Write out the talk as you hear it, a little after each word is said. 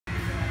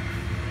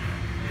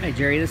Hi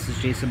Jerry, this is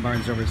Jason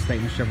Barnes over at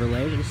Statement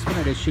Chevrolet. I just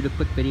wanted to shoot a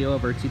quick video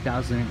of our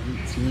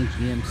 2018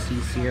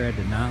 GMC Sierra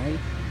Denali.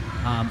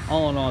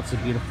 All in all, it's a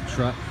beautiful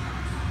truck.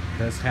 It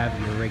does have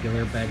your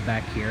regular bed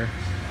back here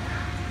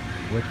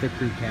with the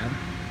crew cab.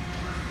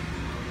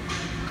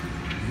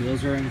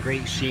 Wheels are in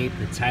great shape.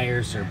 The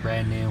tires are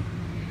brand new.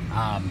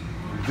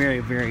 Very,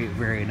 very,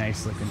 very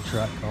nice looking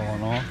truck all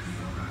in all.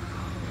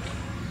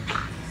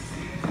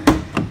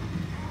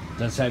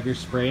 Does have your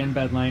spray-in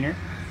bed liner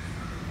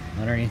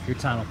underneath your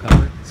tonneau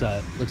cover.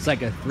 It looks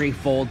like a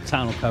 3-fold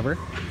tonneau cover.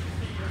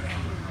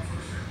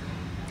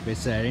 Like I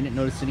said, I didn't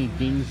notice any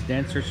dings,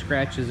 dents, or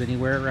scratches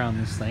anywhere around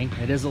this thing.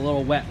 It is a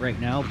little wet right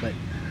now, but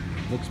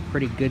looks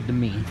pretty good to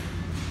me.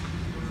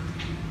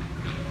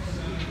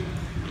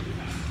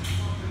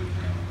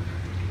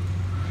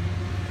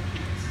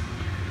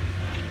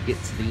 Get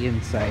to the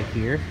inside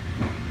here.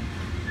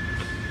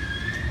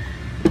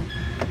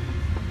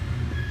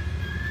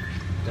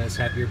 Does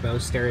have your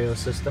Bose stereo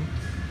system.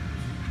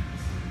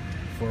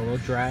 4-wheel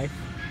drive.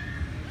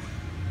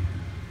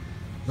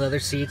 Leather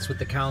seats with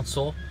the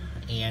console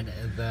and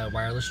the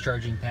wireless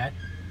charging pad.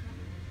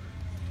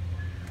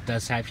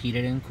 Does have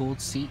heated and cooled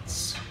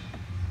seats.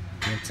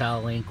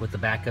 Intel-Link with the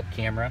backup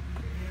camera.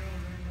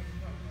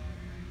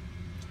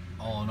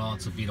 All in all,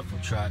 it's a beautiful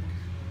truck.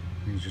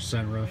 Here's your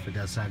sunroof. It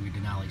does have your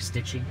Denali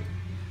stitching.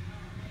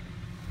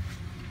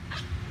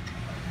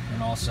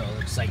 And also, it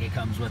looks like it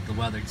comes with the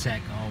WeatherTech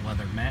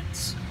all-weather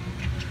mats.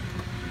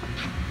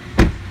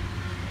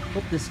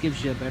 Hope this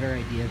gives you a better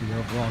idea of the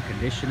overall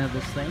condition of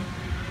this thing.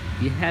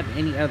 If you have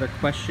any other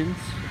questions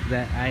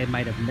that I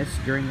might have missed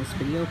during this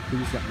video,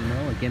 please let me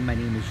know. Again, my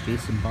name is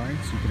Jason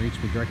Barnes. You can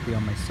reach me directly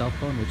on my cell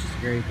phone, which is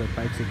area code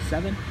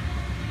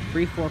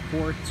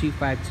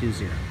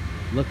 567-344-2520.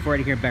 Look forward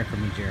to hearing back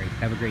from you, Jerry.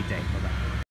 Have a great day. Bye-bye.